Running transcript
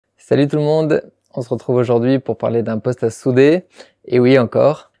Salut tout le monde, on se retrouve aujourd'hui pour parler d'un poste à souder, et oui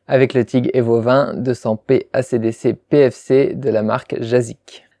encore, avec le TIG Evo 20 200P ACDC PFC de la marque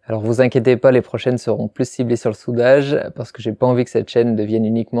JASIC. Alors vous inquiétez pas, les prochaines seront plus ciblées sur le soudage, parce que j'ai pas envie que cette chaîne devienne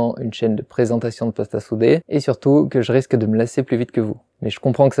uniquement une chaîne de présentation de postes à souder, et surtout que je risque de me lasser plus vite que vous. Mais je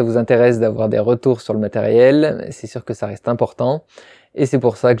comprends que ça vous intéresse d'avoir des retours sur le matériel, c'est sûr que ça reste important, et c'est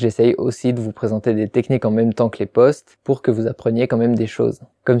pour ça que j'essaye aussi de vous présenter des techniques en même temps que les postes, pour que vous appreniez quand même des choses.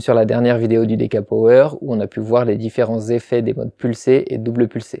 Comme sur la dernière vidéo du Deca Power, où on a pu voir les différents effets des modes pulsé et double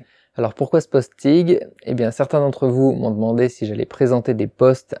pulsé. Alors pourquoi ce poste TIG? Eh bien certains d'entre vous m'ont demandé si j'allais présenter des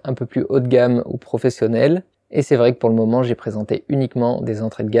postes un peu plus haut de gamme ou professionnels, et c'est vrai que pour le moment j'ai présenté uniquement des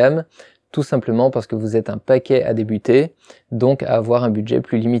entrées de gamme, tout simplement parce que vous êtes un paquet à débuter, donc à avoir un budget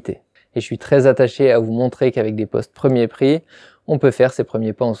plus limité. Et je suis très attaché à vous montrer qu'avec des postes premier prix, on peut faire ses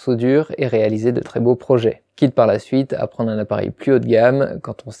premiers pas en soudure et réaliser de très beaux projets, quitte par la suite à prendre un appareil plus haut de gamme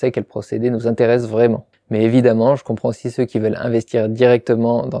quand on sait quel procédé nous intéresse vraiment. Mais évidemment, je comprends aussi ceux qui veulent investir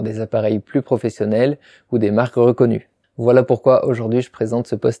directement dans des appareils plus professionnels ou des marques reconnues. Voilà pourquoi aujourd'hui je présente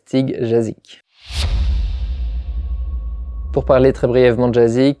ce poste TIG JASIC. Pour parler très brièvement de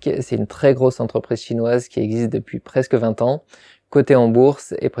JASIC, c'est une très grosse entreprise chinoise qui existe depuis presque 20 ans, cotée en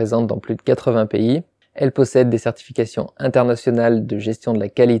bourse et présente dans plus de 80 pays. Elle possède des certifications internationales de gestion de la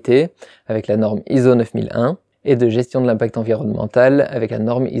qualité avec la norme ISO 9001 et de gestion de l'impact environnemental avec la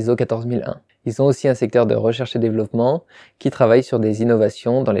norme ISO 14001. Ils ont aussi un secteur de recherche et développement qui travaille sur des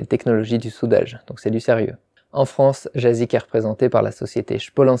innovations dans les technologies du soudage, donc c'est du sérieux. En France, JASIC est représenté par la société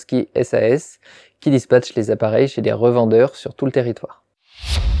Chpolansky S.A.S qui dispatche les appareils chez des revendeurs sur tout le territoire.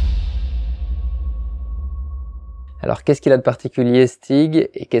 Alors qu'est-ce qu'il a de particulier ce TIG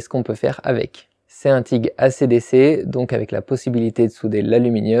et qu'est-ce qu'on peut faire avec? C'est un TIG ACDC, donc avec la possibilité de souder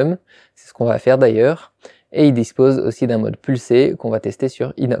l'aluminium, c'est ce qu'on va faire d'ailleurs, et il dispose aussi d'un mode pulsé qu'on va tester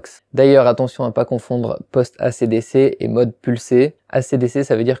sur inox. D'ailleurs attention à ne pas confondre poste ACDC et mode pulsé. ACDC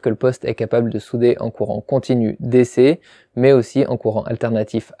ça veut dire que le poste est capable de souder en courant continu DC, mais aussi en courant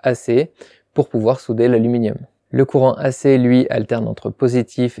alternatif AC, pour pouvoir souder l'aluminium. Le courant AC, lui, alterne entre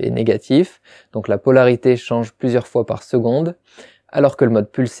positif et négatif, donc la polarité change plusieurs fois par seconde, alors que le mode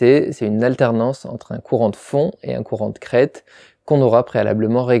pulsé, c'est une alternance entre un courant de fond et un courant de crête qu'on aura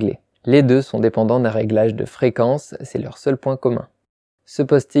préalablement réglé. Les deux sont dépendants d'un réglage de fréquence, c'est leur seul point commun. Ce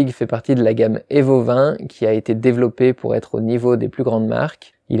poste TIG fait partie de la gamme Evo 20 qui a été développée pour être au niveau des plus grandes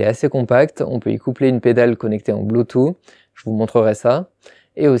marques. Il est assez compact, on peut y coupler une pédale connectée en Bluetooth, je vous montrerai ça,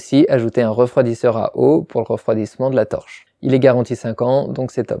 et aussi ajouter un refroidisseur à eau pour le refroidissement de la torche. Il est garanti 5 ans,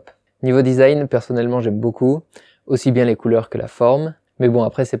 donc c'est top. Niveau design, personnellement j'aime beaucoup, aussi bien les couleurs que la forme, mais bon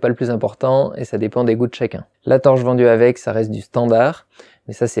après c'est pas le plus important et ça dépend des goûts de chacun. La torche vendue avec, ça reste du standard,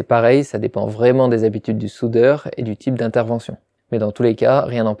 mais ça c'est pareil, ça dépend vraiment des habitudes du soudeur et du type d'intervention. Mais dans tous les cas,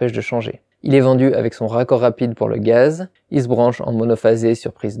 rien n'empêche de changer. Il est vendu avec son raccord rapide pour le gaz, il se branche en monophasé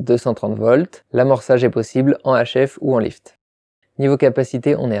sur prise 230 volts, l'amorçage est possible en HF ou en lift. Niveau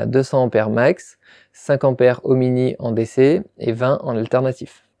capacité, on est à 200 A max, 5 A au mini en DC et 20 en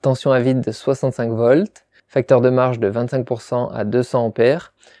alternatif. Tension à vide de 65 volts, facteur de marge de 25% à 200 A,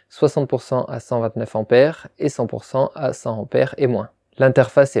 60% à 129 A et 100% à 100 A et moins.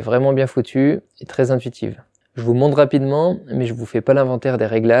 L'interface est vraiment bien foutue et très intuitive. Je vous montre rapidement, mais je vous fais pas l'inventaire des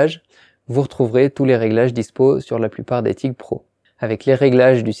réglages. Vous retrouverez tous les réglages dispo sur la plupart des TIG Pro. Avec les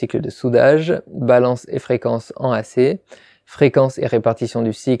réglages du cycle de soudage, balance et fréquence en AC, fréquence et répartition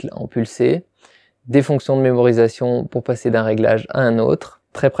du cycle en pulsé, des fonctions de mémorisation pour passer d'un réglage à un autre,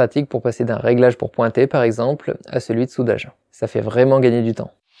 très pratique pour passer d'un réglage pour pointer par exemple à celui de soudage. Ça fait vraiment gagner du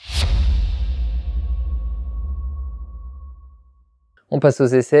temps. On passe aux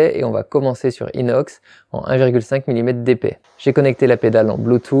essais et on va commencer sur inox en 1,5 mm d'épais. J'ai connecté la pédale en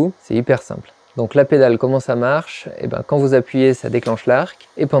Bluetooth, c'est hyper simple. Donc la pédale, comment ça marche? Et ben quand vous appuyez, ça déclenche l'arc.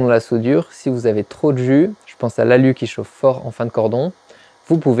 Et pendant la soudure, si vous avez trop de jus, je pense à l'alu qui chauffe fort en fin de cordon,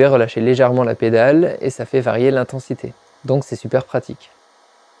 vous pouvez relâcher légèrement la pédale et ça fait varier l'intensité. Donc c'est super pratique.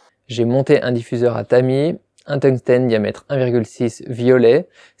 J'ai monté un diffuseur à tamis, un tungstène diamètre 1,6 violet,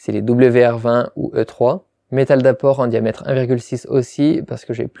 c'est les WR20 ou E3. Métal d'apport en diamètre 1,6 aussi parce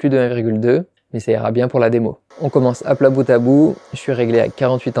que j'ai plus de 1,2, mais ça ira bien pour la démo. On commence à plat bout à bout, je suis réglé à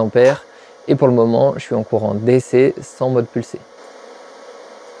 48 A et pour le moment je suis en courant DC sans mode pulsé.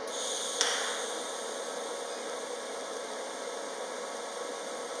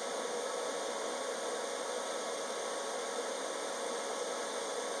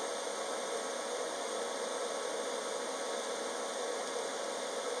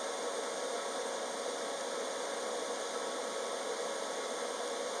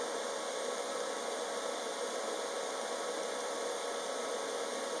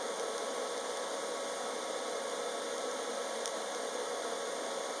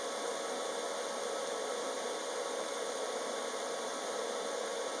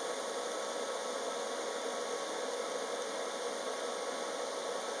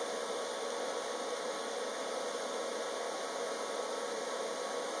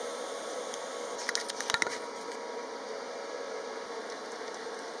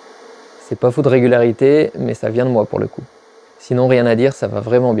 C'est pas fou de régularité, mais ça vient de moi pour le coup. Sinon rien à dire, ça va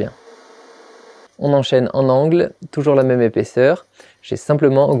vraiment bien. On enchaîne en angle, toujours la même épaisseur. J'ai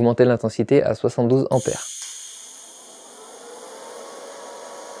simplement augmenté l'intensité à 72 ampères.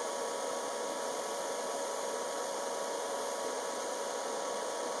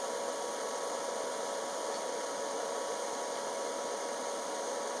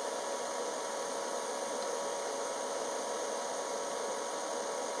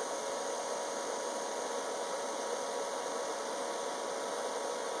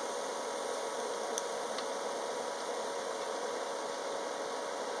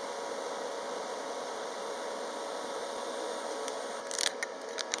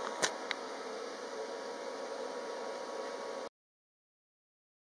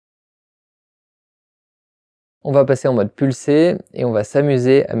 On va passer en mode pulsé et on va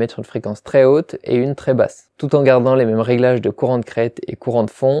s'amuser à mettre une fréquence très haute et une très basse, tout en gardant les mêmes réglages de courant de crête et courant de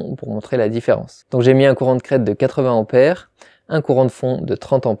fond pour montrer la différence. Donc j'ai mis un courant de crête de 80 ampères, un courant de fond de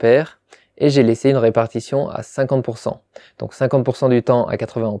 30 ampères et j'ai laissé une répartition à 50%. Donc 50% du temps à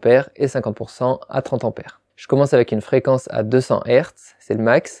 80 ampères et 50% à 30 ampères. Je commence avec une fréquence à 200 Hz, c'est le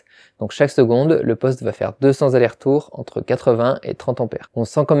max. Donc chaque seconde, le poste va faire 200 allers-retours entre 80 et 30 ampères. On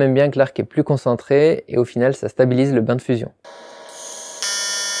sent quand même bien que l'arc est plus concentré et au final ça stabilise le bain de fusion.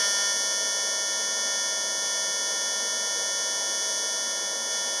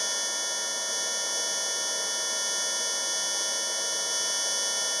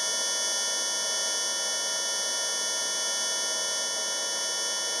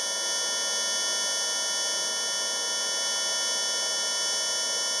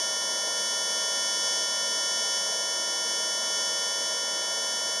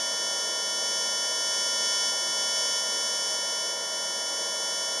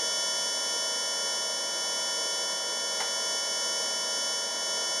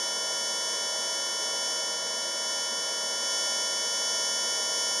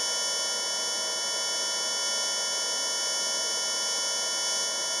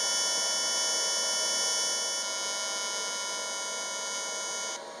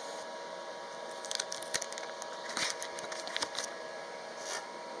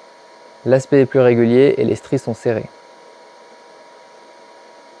 L'aspect est plus régulier et les stries sont serrés.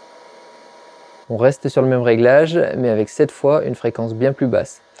 On reste sur le même réglage, mais avec cette fois une fréquence bien plus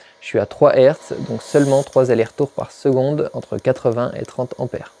basse. Je suis à 3 Hz, donc seulement 3 allers-retours par seconde entre 80 et 30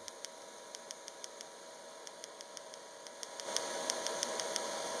 ampères.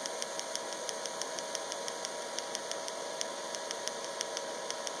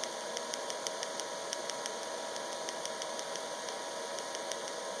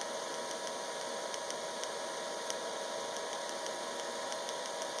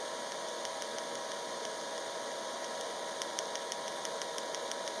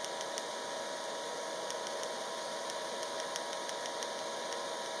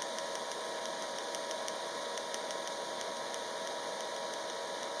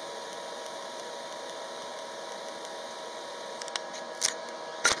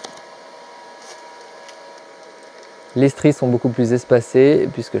 Les stries sont beaucoup plus espacées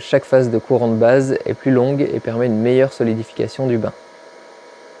puisque chaque phase de courant de base est plus longue et permet une meilleure solidification du bain.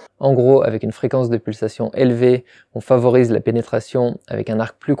 En gros, avec une fréquence de pulsation élevée, on favorise la pénétration avec un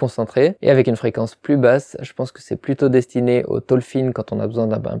arc plus concentré, et avec une fréquence plus basse, je pense que c'est plutôt destiné aux tôles fines quand on a besoin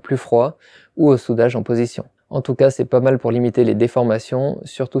d'un bain plus froid, ou au soudage en position. En tout cas, c'est pas mal pour limiter les déformations,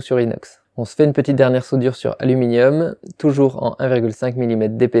 surtout sur inox. On se fait une petite dernière soudure sur aluminium, toujours en 1,5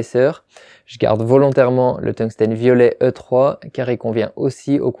 mm d'épaisseur. Je garde volontairement le tungstène violet E3 car il convient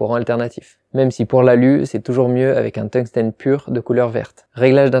aussi au courant alternatif. Même si pour l'alu, c'est toujours mieux avec un tungstène pur de couleur verte.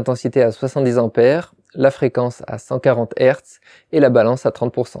 Réglage d'intensité à 70 ampères, la fréquence à 140 Hz et la balance à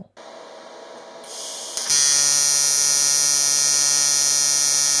 30%.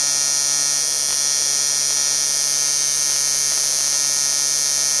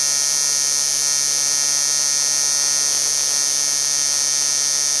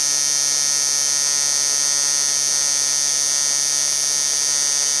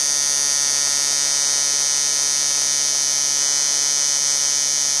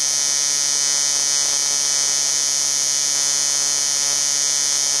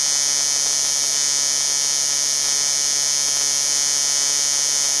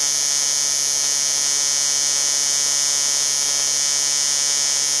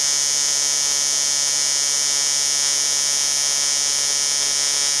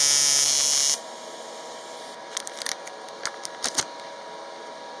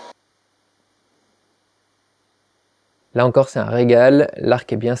 Là encore c'est un régal,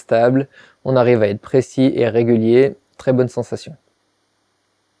 l'arc est bien stable, on arrive à être précis et régulier, très bonne sensation.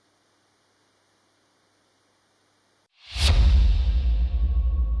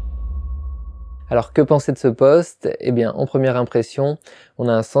 Alors que penser de ce poste? Eh bien, en première impression, on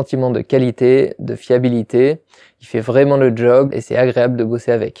a un sentiment de qualité, de fiabilité. Il fait vraiment le job et c'est agréable de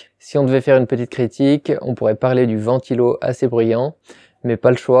bosser avec. Si on devait faire une petite critique, on pourrait parler du ventilo assez bruyant, mais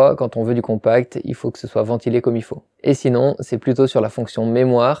pas le choix, quand on veut du compact, il faut que ce soit ventilé comme il faut. Et sinon, c'est plutôt sur la fonction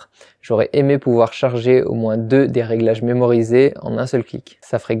mémoire. J'aurais aimé pouvoir charger au moins 2 des réglages mémorisés en un seul clic.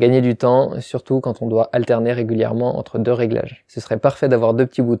 Ça ferait gagner du temps, surtout quand on doit alterner régulièrement entre 2 réglages. Ce serait parfait d'avoir 2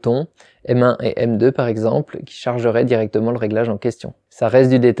 petits boutons, M1 et M2 par exemple, qui chargeraient directement le réglage en question. Ça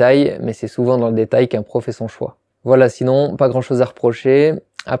reste du détail, mais c'est souvent dans le détail qu'un pro fait son choix. Voilà, sinon, pas grand chose à reprocher.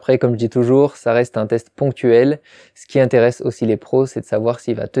 Après, comme je dis toujours, ça reste un test ponctuel. Ce qui intéresse aussi les pros, c'est de savoir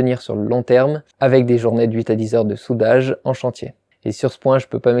s'il va tenir sur le long terme, avec des journées de 8 à 10 heures de soudage en chantier. Et sur ce point, je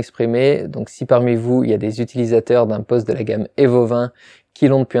peux pas m'exprimer, donc si parmi vous, il y a des utilisateurs d'un poste de la gamme Evo 20 qui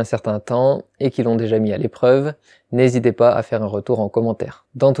l'ont depuis un certain temps et qui l'ont déjà mis à l'épreuve, n'hésitez pas à faire un retour en commentaire.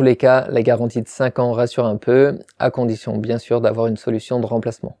 Dans tous les cas, la garantie de 5 ans rassure un peu, à condition bien sûr d'avoir une solution de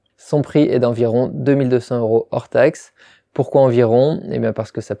remplacement. Son prix est d'environ 2200 € hors taxe. Pourquoi environ? Eh bien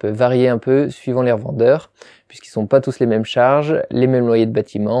parce que ça peut varier un peu suivant les revendeurs, puisqu'ils sont pas tous les mêmes charges, les mêmes loyers de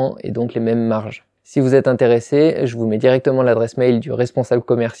bâtiment et donc les mêmes marges. Si vous êtes intéressé, je vous mets directement l'adresse mail du responsable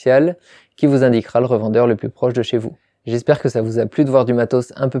commercial qui vous indiquera le revendeur le plus proche de chez vous. J'espère que ça vous a plu de voir du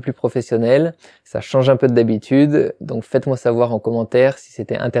matos un peu plus professionnel, ça change un peu d'habitude, donc faites-moi savoir en commentaire si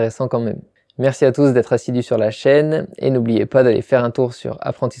c'était intéressant quand même. Merci à tous d'être assidus sur la chaîne et n'oubliez pas d'aller faire un tour sur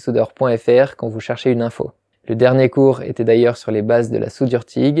apprentisoudeur.fr quand vous cherchez une info. Le dernier cours était d'ailleurs sur les bases de la soudure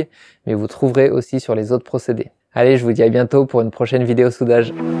TIG, mais vous trouverez aussi sur les autres procédés. Allez, je vous dis à bientôt pour une prochaine vidéo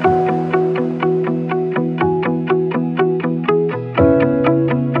soudage.